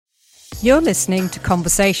You're listening to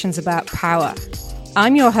Conversations About Power.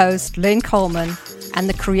 I'm your host, Lynn Coleman, and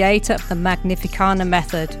the creator of the Magnificana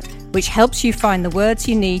method, which helps you find the words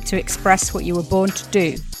you need to express what you were born to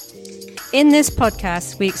do. In this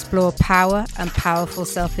podcast, we explore power and powerful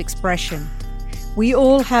self-expression. We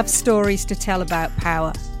all have stories to tell about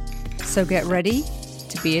power, so get ready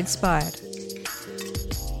to be inspired.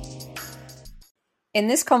 In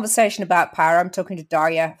this conversation about power, I'm talking to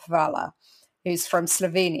Darja Hvala, who's from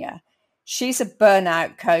Slovenia. She's a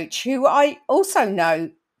burnout coach who I also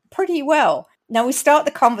know pretty well. Now, we start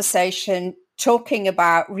the conversation talking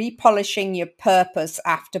about repolishing your purpose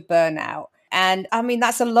after burnout. And I mean,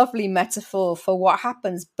 that's a lovely metaphor for what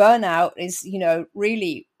happens. Burnout is,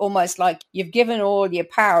 really almost like you've given all your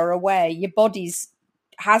power away. Your body's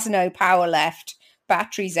has no power left.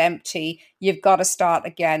 Battery's empty. You've got to start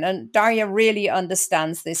again. And Darja really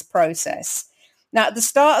understands this process. Now, at the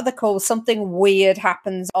start of the call, something weird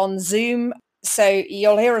happens on Zoom. So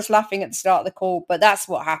you'll hear us laughing at the start of the call, but that's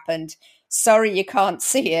what happened. Sorry, you can't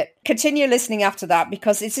see it. Continue listening after that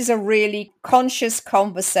because this is a really conscious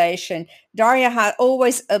conversation. Darja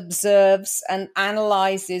always observes and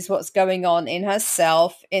analyzes what's going on in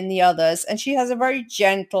herself, in the others, and she has a very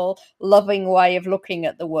gentle, loving way of looking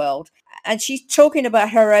at the world. And she's talking about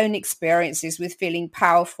her own experiences with feeling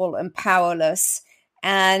powerful and powerless,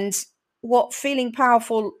 and what feeling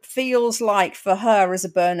powerful feels like for her as a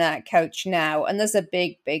burnout coach now. And there's a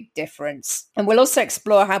big, big difference. And we'll also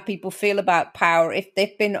explore how people feel about power if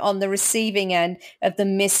they've been on the receiving end of the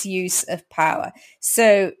misuse of power.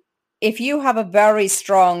 So if you have a very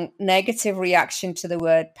strong negative reaction to the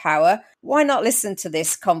word power, why not listen to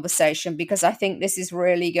this conversation? Because I think this is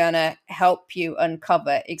really going to help you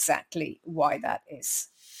uncover exactly why that is.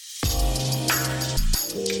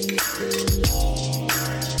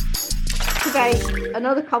 Today,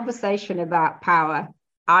 another conversation about power.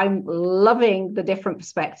 I'm loving the different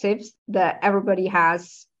perspectives that everybody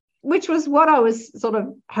has, which was what I was sort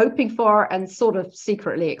of hoping for and sort of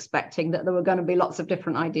secretly expecting, that there were going to be lots of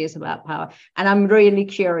different ideas about power. And I'm really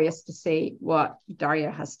curious to see what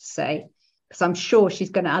Darja has to say, because I'm sure she's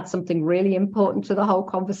going to add something really important to the whole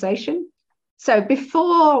conversation. So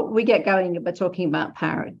before we get going, we're talking about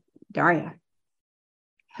power. Darja,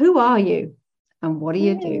 who are you and what do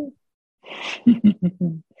you do?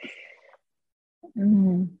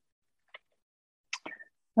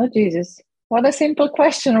 Oh, Jesus. What a simple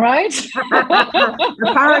question, right?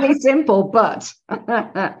 Apparently simple, but...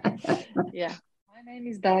 Yeah. My name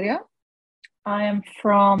is Darja. I am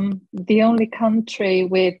from the only country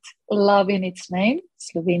with love in its name,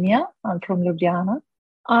 Slovenia. I'm from Ljubljana.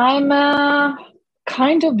 I'm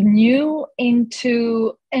kind of new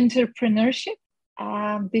into entrepreneurship.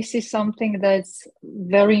 This is something that's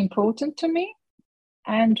very important to me.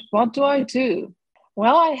 And what do I do?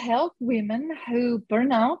 Well, I help women who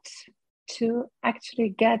burn out to actually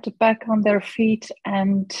get back on their feet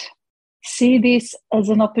and see this as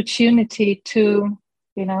an opportunity to,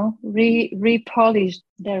 repolish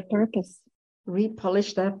their purpose.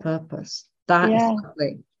 Repolish their purpose. That's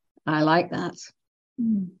lovely. I like that.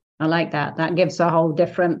 I like that. That gives a whole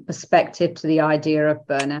different perspective to the idea of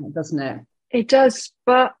burnout, doesn't it? It does.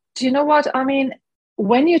 But do you know what? I mean,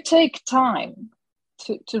 when you take time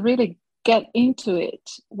to really get into it,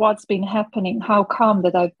 what's been happening, how come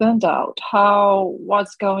that I've burned out,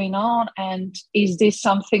 what's going on, and is this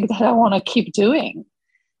something that I want to keep doing?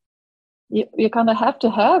 You kind of have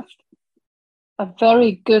to have a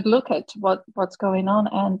very good look at what's going on,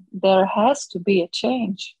 and there has to be a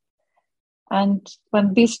change. And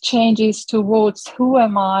when this changes towards who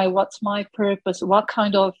am I, what's my purpose, what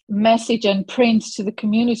kind of message and print to the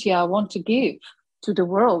community I want to give, to the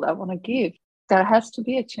world I want to give, there has to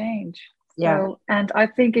be a change. Yeah. So, and I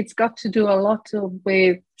think it's got to do a lot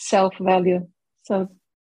with self-value. So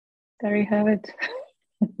there you have it.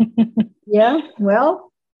 Yeah,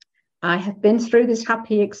 well, I have been through this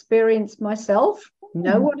happy experience myself.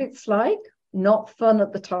 Know what it's like. Not fun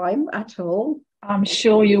at the time at all. I'm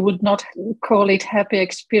sure you would not call it happy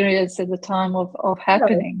experience at the time of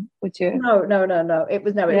happening, would you? No. It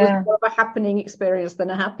was more of a happening experience than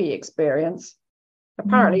a happy experience.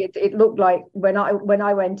 Apparently, it looked like when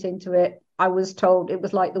I went into it, I was told it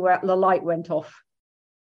was like the light went off.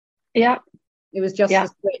 Yeah. It was just a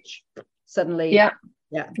switch suddenly. Yeah.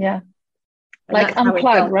 Like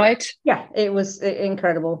unplugged, right? Yeah, it was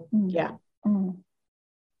incredible. Yeah.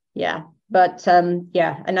 Yeah. But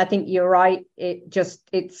and I think you're right. It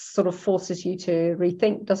sort of forces you to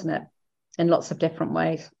rethink, doesn't it? In lots of different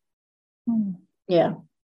ways. Yeah.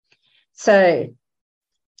 So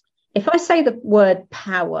if I say the word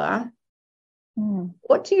power,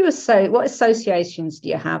 What associations do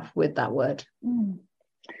you have with that word?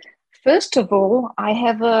 First of all, I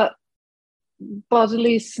have a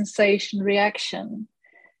bodily sensation reaction,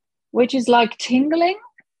 which is like tingling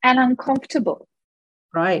and uncomfortable.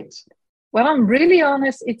 Right. When I'm really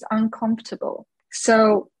honest, it's uncomfortable.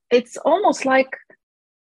 So it's almost like,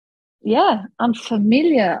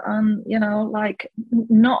 unfamiliar and, like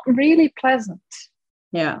not really pleasant.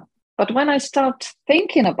 Yeah. But when I start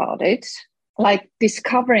thinking about it, like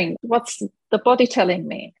discovering what's the body telling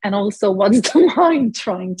me and also what's the mind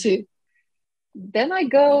trying to, then I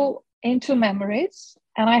go into memories,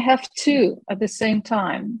 and I have two at the same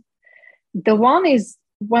time. The one is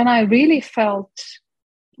when I really felt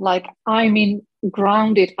like I'm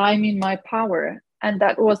grounded, I'm in my power. And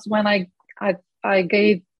that was when I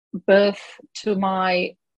gave birth to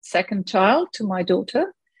my second child, to my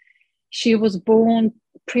daughter. She was born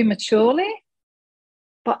prematurely,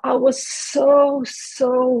 but I was so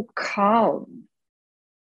calm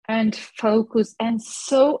and focused and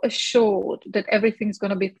so assured that everything's going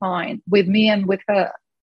to be fine with me and with her.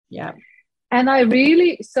 Yeah. And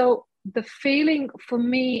so the feeling for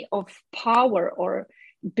me of power or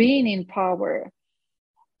being in power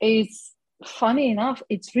is, funny enough,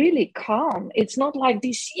 it's really calm. It's not like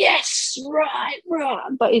this, yes, right,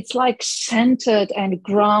 but it's like centered and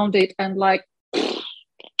grounded and like.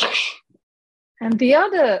 And the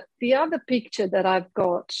other picture that I've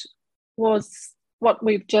got was what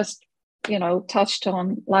we've just, touched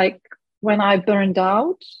on, like when I burned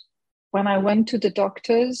out, when I went to the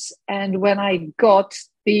doctors, and when I got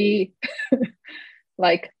the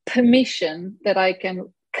like permission that I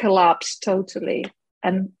can collapse totally.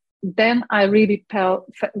 And then I really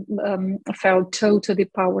felt totally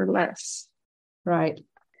powerless. Right.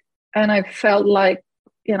 And I felt like,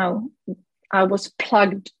 I was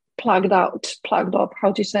plugged off.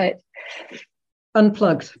 How do you say it?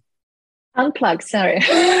 Unplugged, Sorry.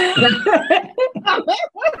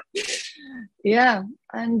 Yeah.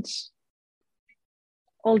 And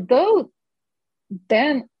although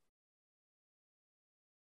then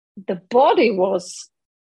the body was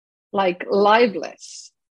like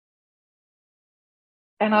lifeless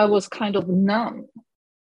and I was kind of numb,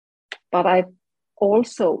 but I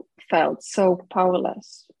also felt so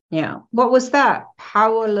powerless. Yeah. What was that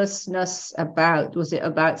powerlessness about? Was it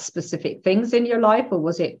about specific things in your life, or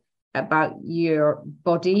was it about your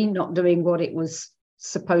body not doing what it was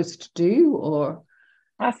supposed to do? Or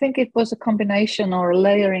I think it was a combination or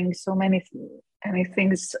layering so many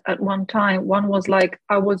things at one time. One was like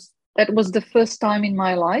that was the first time in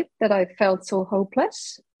my life that I felt so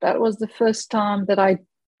hopeless. That was the first time that I,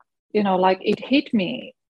 like it hit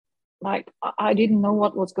me. Like I didn't know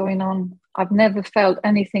what was going on. I've never felt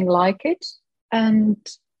anything like it. And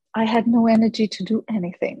I had no energy to do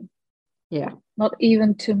anything. Yeah. Not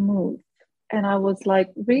even to move. And I was like,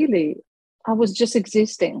 really, I was just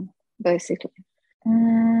existing, basically.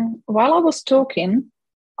 While I was talking,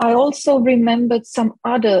 I also remembered some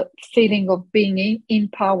other feeling of being in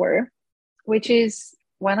power, which is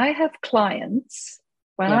when I have clients,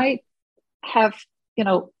 when I have,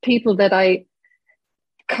 people that I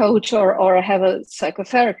coach or have a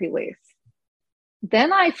psychotherapy with,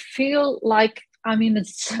 then I feel like I'm in a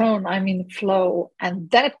zone, I'm in flow. And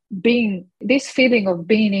this feeling of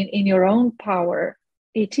being in your own power,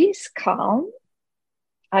 it is calm.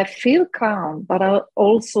 I feel calm, but I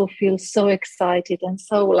also feel so excited and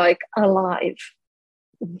so like alive,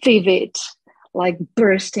 vivid, like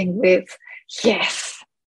bursting with, yes,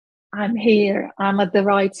 I'm here. I'm at the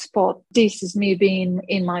right spot. This is me being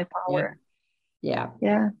in my power. Yeah.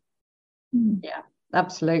 Yeah. Yeah,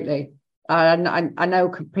 absolutely. I know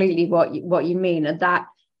completely what you mean. And that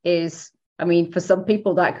is, I mean, for some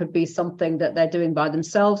people, that could be something that they're doing by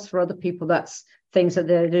themselves. For other people, that's things that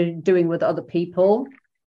they're doing with other people.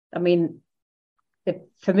 I mean,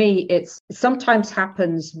 for me, it sometimes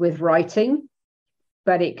happens with writing,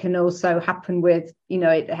 but it can also happen with,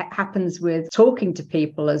 it happens with talking to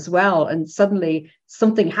people as well. And suddenly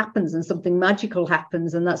something happens and something magical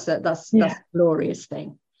happens. And that's a glorious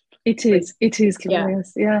thing. It is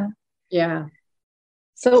glorious. Yeah. Yeah.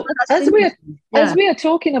 So as we are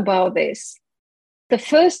talking about this, the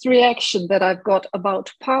first reaction that I've got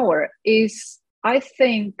about power is, I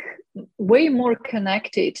think, way more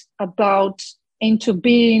connected into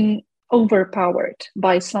being overpowered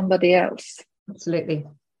by somebody else. Absolutely.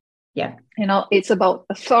 Yeah. It's about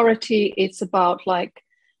authority. It's about like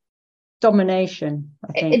domination,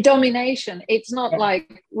 I think. Domination. It's not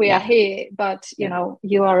like we are here, but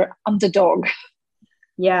you are underdog.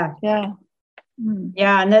 Yeah. Yeah.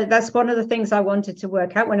 Yeah, and that's one of the things I wanted to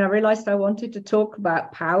work out when I realized I wanted to talk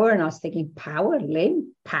about power. And I was thinking, power,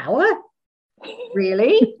 Lynn? Power?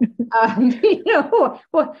 Really?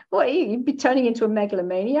 What you'd be turning into a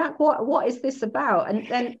megalomaniac? What is this about? And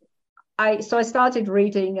then I started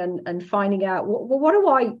reading and finding out, what do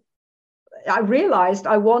I realized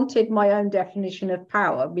I wanted my own definition of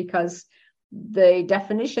power, because the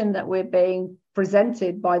definition that we're being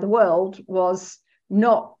presented by the world was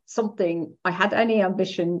not something I had any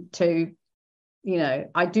ambition to,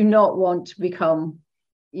 I do not want to become,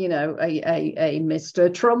 a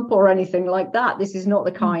Mr. Trump or anything like that. This is not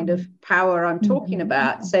the kind of power I'm talking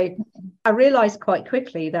about. So I realized quite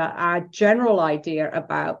quickly that our general idea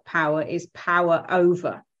about power is power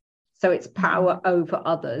over. So it's power over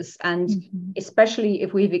others. And especially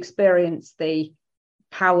if we've experienced the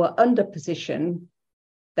power under position,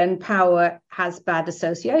 then power has bad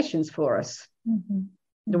associations for us.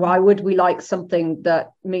 Why would we like something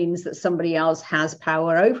that means that somebody else has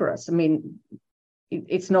power over us? I mean,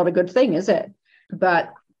 it's not a good thing, is it?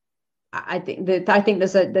 But I think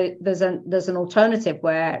there's an alternative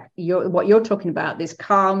where what you're talking about, this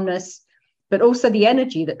calmness, but also the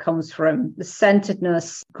energy that comes from the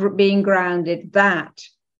centeredness, being grounded, that,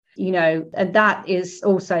 and that is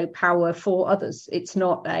also power for others. It's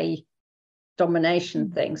not a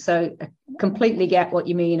domination thing. So I completely get what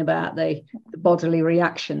you mean about the bodily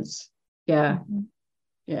reactions. Yeah.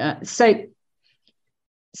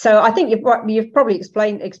 So I think you've probably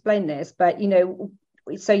explained this, but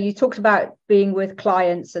so you talked about being with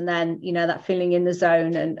clients and then that feeling in the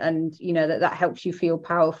zone and that helps you feel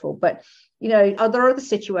powerful. But are there other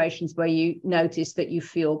situations where you notice that you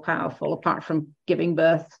feel powerful apart from giving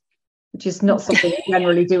birth, which is not something you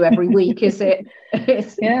generally do every week, is it?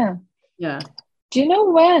 Yeah. Do you know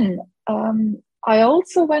when?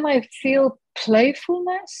 When I feel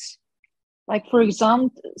playfulness, like for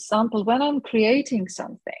example, when I'm creating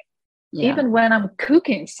something, even when I'm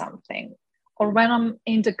cooking something, or when I'm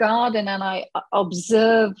in the garden and I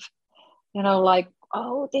observe, like,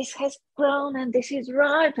 oh, this has grown and this is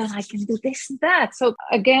ripe and I can do this and that. So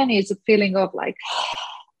again, it's a feeling of like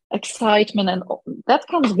excitement, and that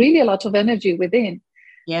comes really a lot of energy within.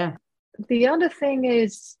 Yeah. The other thing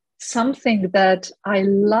is something that I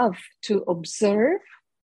love to observe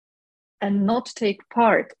and not take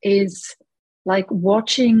part is like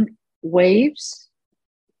watching waves,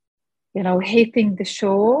 hitting the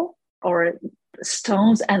shore or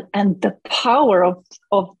stones, and the power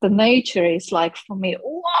of the nature is like, for me,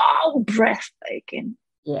 wow, breathtaking.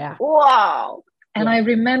 Yeah. Wow. And I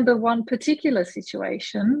remember one particular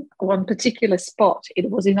situation, one particular spot.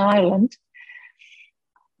 It was in Ireland.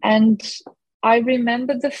 And I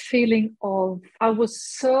remember the feeling of, do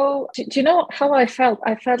you know how I felt?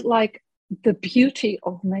 I felt like the beauty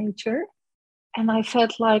of nature. And I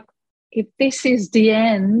felt like, if this is the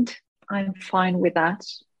end, I'm fine with that.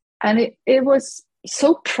 And it was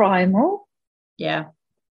so primal. Yeah.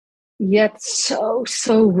 Yet so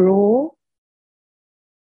raw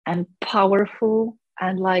and powerful,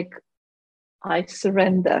 and like I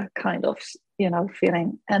surrender kind of,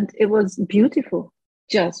 feeling. And it was beautiful,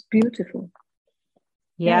 just beautiful.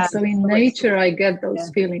 Yeah. So in nature, I get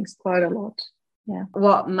those feelings quite a lot. Yeah.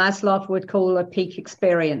 What Maslow would call a peak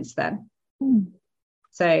experience then.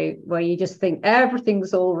 So where you just think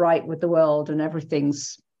everything's all right with the world and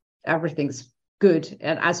everything's good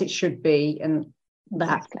and as it should be, and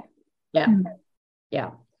that. Exactly.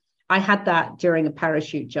 Yeah. I had that during a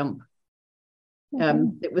parachute jump.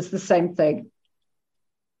 It was the same thing.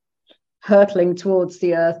 Hurtling towards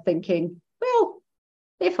the earth, thinking, well,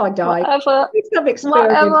 if I die, at least I've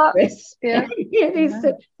experienced this. Yeah. It is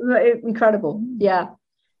incredible. Yeah.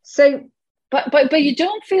 So, but you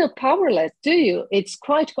don't feel powerless, do you? It's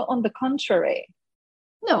quite on the contrary.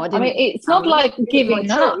 No, I didn't. I mean, it's not like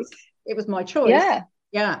giving up. It was my choice. Yeah.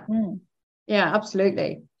 Yeah. Yeah,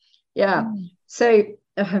 absolutely. Yeah. So,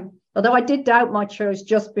 although I did doubt my choice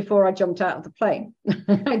just before I jumped out of the plane.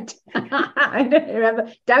 I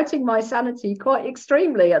remember doubting my sanity quite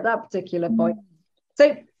extremely at that particular point.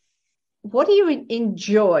 So what do you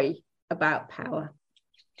enjoy about power?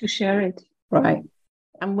 To share it. Right.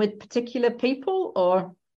 And with particular people,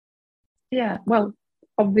 or? Yeah, well,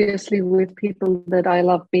 obviously with people that I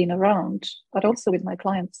love being around, but also with my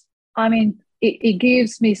clients. I mean, it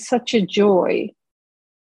gives me such a joy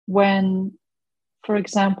when, for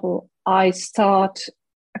example, I start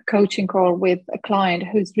a coaching call with a client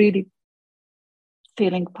who's really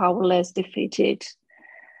feeling powerless, defeated,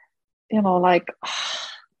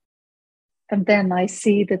 and then I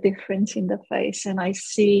see the difference in the face and I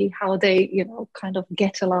see how they, kind of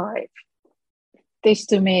get alive. This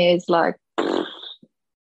to me is like,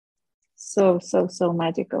 so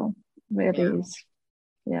magical. Really Yeah. is.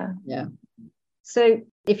 Yeah. Yeah. So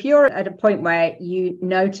if you're at a point where you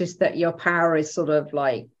notice that your power is sort of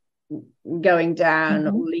like going down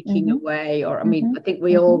or leaking away, or I mean, I think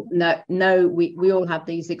we all know we all have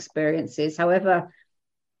these experiences. However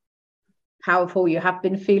powerful you have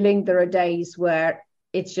been feeling, there are days where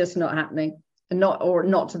it's just not happening, and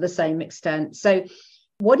not to the same extent. So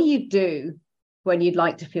what do you do when you'd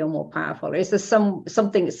like to feel more powerful? Is there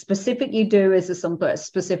something specific you do? Is there somewhere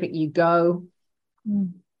specific you go?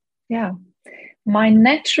 Yeah. My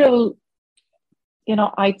natural,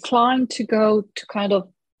 I trying to go to kind of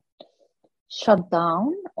shut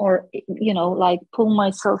down, or, like pull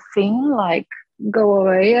myself in, like go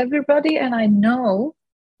away, everybody. And I know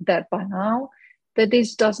that by now that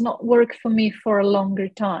this does not work for me for a longer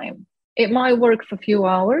time. It might work for a few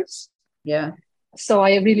hours. Yeah. So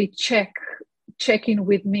I really check in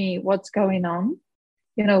with me, what's going on.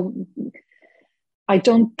 I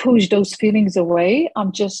don't push those feelings away.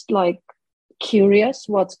 I'm just like curious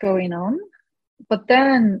what's going on. But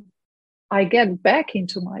then I get back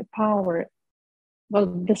into my power. Well,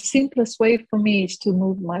 the simplest way for me is to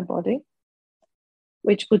move my body,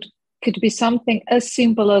 which could be something as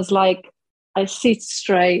simple as like I sit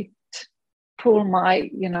straight, pull my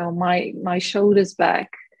shoulders back,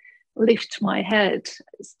 lift my head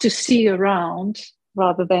to see around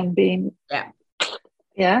rather than being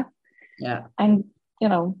yeah. And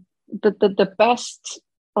the best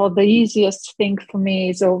or the easiest thing for me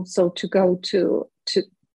is also to go to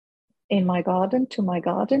my garden,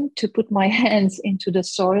 to put my hands into the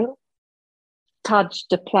soil, touch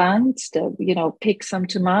the plants, pick some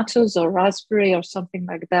tomatoes or raspberry or something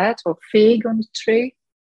like that, or fig on the tree.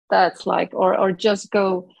 That's like, or just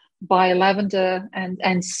go buy lavender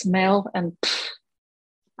and smell, and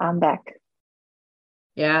I'm back.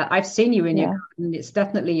 Yeah, I've seen you in your garden. It's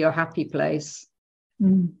definitely your happy place.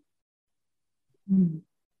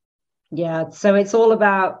 Yeah, so it's all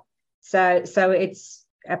about, so it's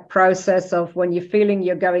a process of when you're feeling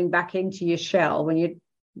you're going back into your shell, when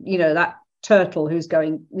that turtle who's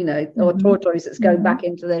going, or tortoise that's going back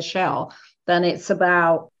into their shell, then it's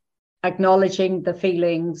about acknowledging the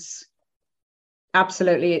feelings.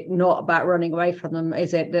 Absolutely not about running away from them,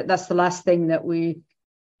 is it? That's the last thing that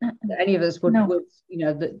any of us would,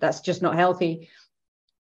 that's just not healthy.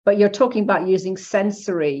 But you're talking about using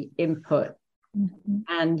sensory input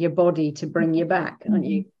and your body to bring you back, aren't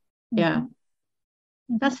you? Yeah.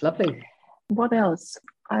 That's lovely. What else?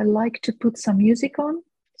 I like to put some music on,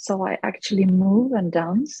 so I actually move and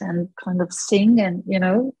dance and kind of sing, and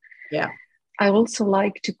yeah. I also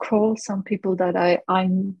like to call some people that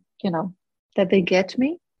I'm that they get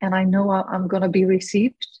me, and I know I'm going to be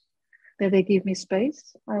received, that they give me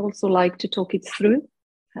space. I also like to talk it through.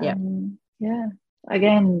 Again,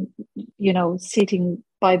 sitting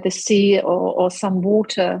by the sea or some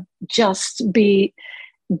water, just be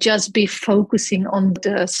focusing on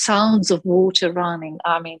the sounds of water running.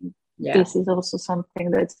 I mean, this is also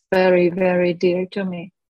something that's very, very dear to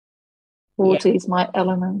me. Water is my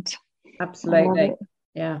element. Absolutely.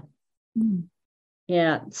 Yeah.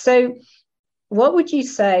 Yeah. So what would you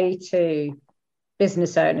say to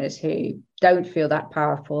business owners who don't feel that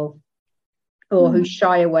powerful or who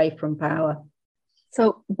shy away from power?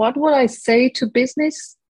 So what would I say to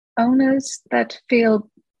business owners that feel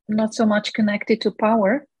not so much connected to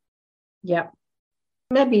power? Yeah.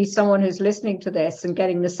 Maybe someone who's listening to this and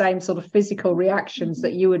getting the same sort of physical reactions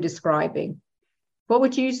that you were describing. What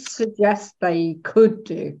would you suggest they could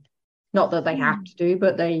do? Not that they have to do,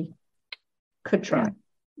 but they could try.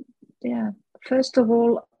 Yeah. First of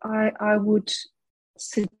all, I would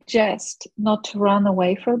suggest not to run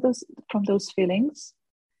away from those feelings,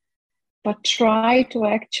 but try to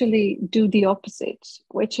actually do the opposite,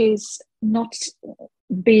 which is not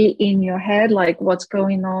be in your head like what's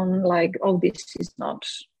going on, like, oh, this is not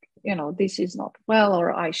well,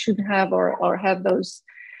 or I should have, or have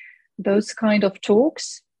those kind of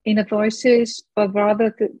talks, inner voices, but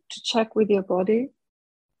rather to check with your body,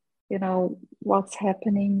 what's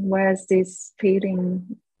happening, where's this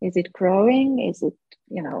feeling, is it growing, is it,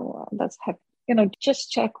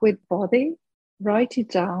 just check with body, write it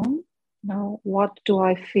down. What do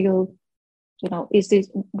I feel? Is this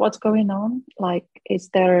what's going on? Like, is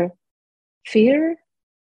there fear?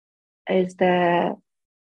 Is there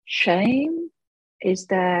shame? Is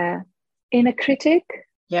there inner critic?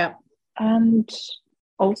 Yeah. And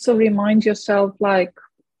also remind yourself, like,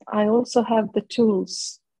 I also have the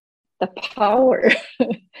tools, the power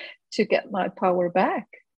to get my power back.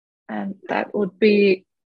 And that would be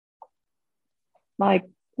like,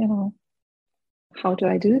 how do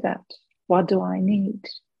I do that? What do I need?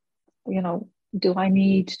 do I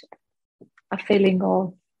need a feeling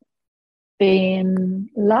of being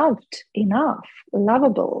loved enough,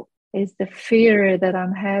 lovable? Is the fear that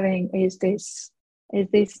I'm having, is this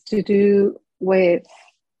to do with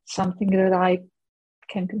something that I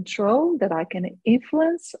can control, that I can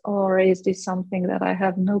influence, or is this something that I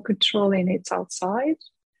have no control in? It's outside.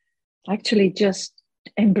 Actually, just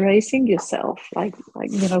embracing yourself, like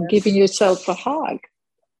giving yourself a hug,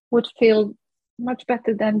 would feel much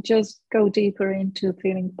better than just go deeper into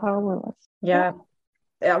feeling powerless. Yeah.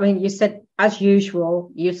 I mean, you said, as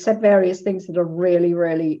usual, you've said various things that are really,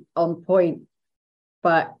 really on point.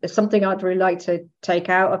 But something I'd really like to take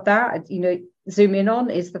out of that, zoom in on,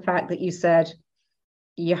 is the fact that you said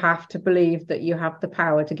you have to believe that you have the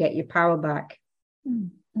power to get your power back.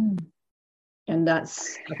 Mm-hmm. And I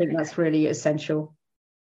think that's really essential.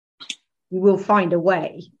 You will find a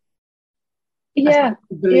way. Yeah.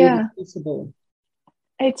 It's possible.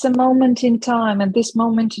 It's a moment in time, and this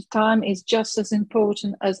moment in time is just as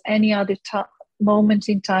important as any other moment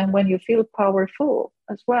in time when you feel powerful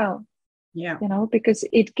as well. Yeah. Because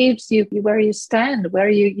it gives you where you stand,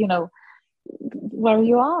 where where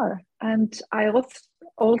you are. And I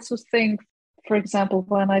also think, for example,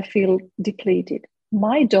 when I feel depleted,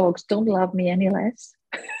 my dogs don't love me any less.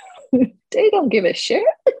 They don't give a shit.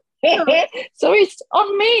 So it's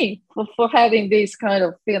on me for having these kind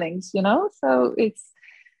of feelings, so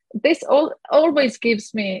this always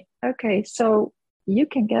gives me, okay, so you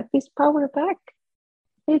can get this power back.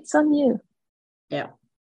 It's on you. Yeah.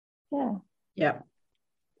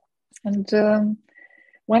 And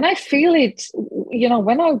when I feel it,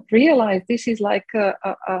 when I realize this is like a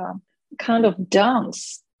kind of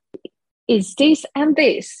dance, it's this and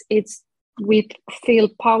this. It's, we feel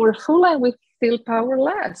powerful and we feel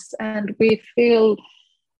powerless, and we feel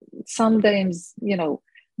some days,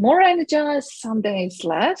 more energized, some days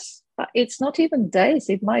less. But it's not even days,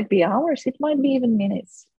 it might be hours, it might be even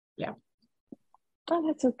minutes. Yeah. And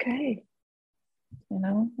that's okay.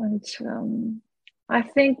 And I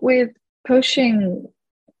think with pushing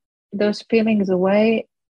those feelings away,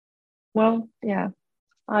 well, yeah,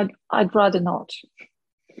 I'd rather not.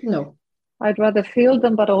 No. I'd rather feel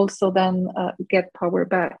them, but also then get power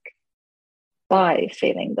back by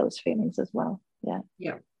feeling those feelings as well.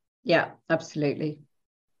 Yeah, absolutely.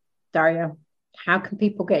 Darja, how can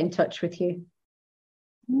people get in touch with you?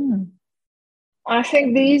 I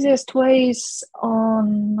think the easiest way is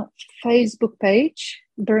on Facebook page,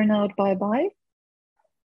 Burnout Bye Bye.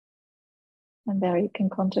 And there you can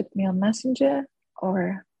contact me on Messenger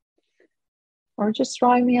or just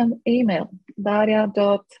write me an email,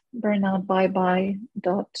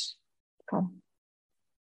 darja.burnoutbyebye.com.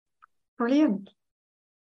 Brilliant.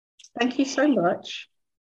 Thank you so much.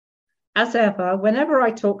 As ever, whenever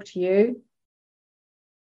I talk to you,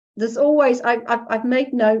 there's always, I've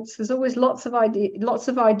made notes, there's always lots of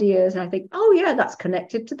ideas, and I think, oh yeah, that's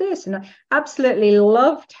connected to this. And I absolutely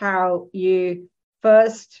loved how you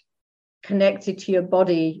first connected to your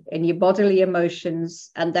body and your bodily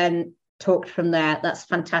emotions and then talked from there. That's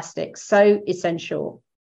fantastic. So essential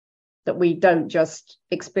that we don't just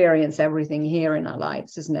experience everything here in our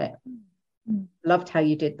lives, isn't it? Loved how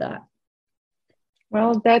you did that.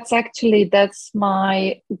 Well, that's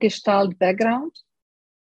my Gestalt background.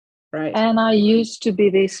 Right. And I used to be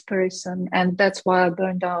this person, and that's why I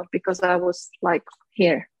burned out, because I was like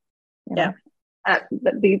here, know,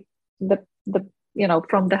 the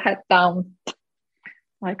from the head down.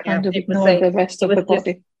 I kind of ignored the rest of the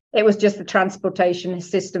body. It was just the transportation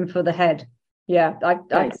system for the head. Yeah, I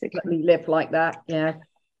definitely live like that. Yeah,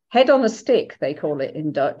 head on a stick, they call it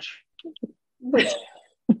in Dutch. Which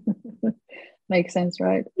makes sense,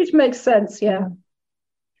 right? Which makes sense, yeah.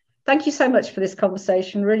 Thank you so much for this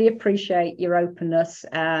conversation. Really appreciate your openness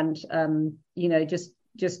and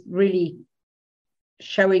just really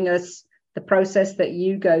showing us the process that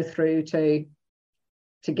you go through to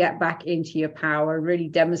get back into your power, really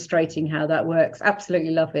demonstrating how that works.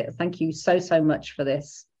 Absolutely love it. Thank you so much for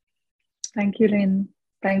this. Thank you, Lynn.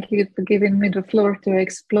 Thank you for giving me the floor to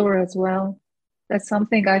explore as well. That's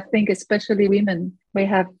something I think, especially women, we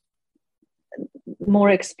have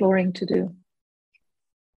more exploring to do.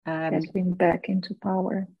 Getting back into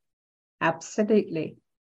power. Absolutely.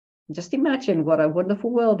 Just imagine what a wonderful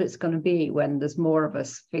world it's going to be when there's more of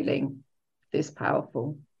us feeling this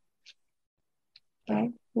powerful.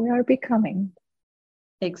 Right. We are becoming.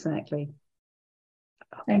 Exactly.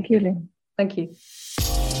 Thank you, Lynn. Thank you.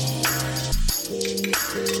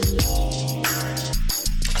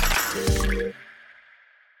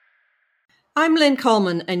 I'm Lynn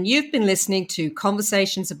Coleman, and you've been listening to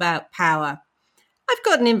Conversations About Power. I've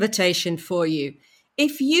got an invitation for you.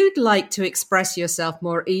 If you'd like to express yourself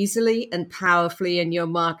more easily and powerfully in your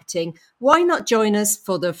marketing, why not join us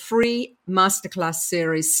for the free masterclass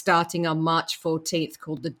series starting on March 14th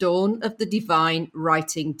called The Dawn of the Divine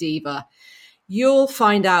Writing Diva. You'll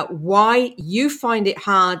find out why you find it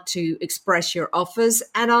hard to express your offers,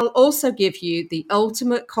 and I'll also give you the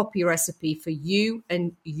ultimate copy recipe for you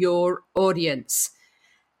and your audience.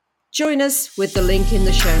 Join us with the link in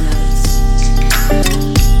the show notes.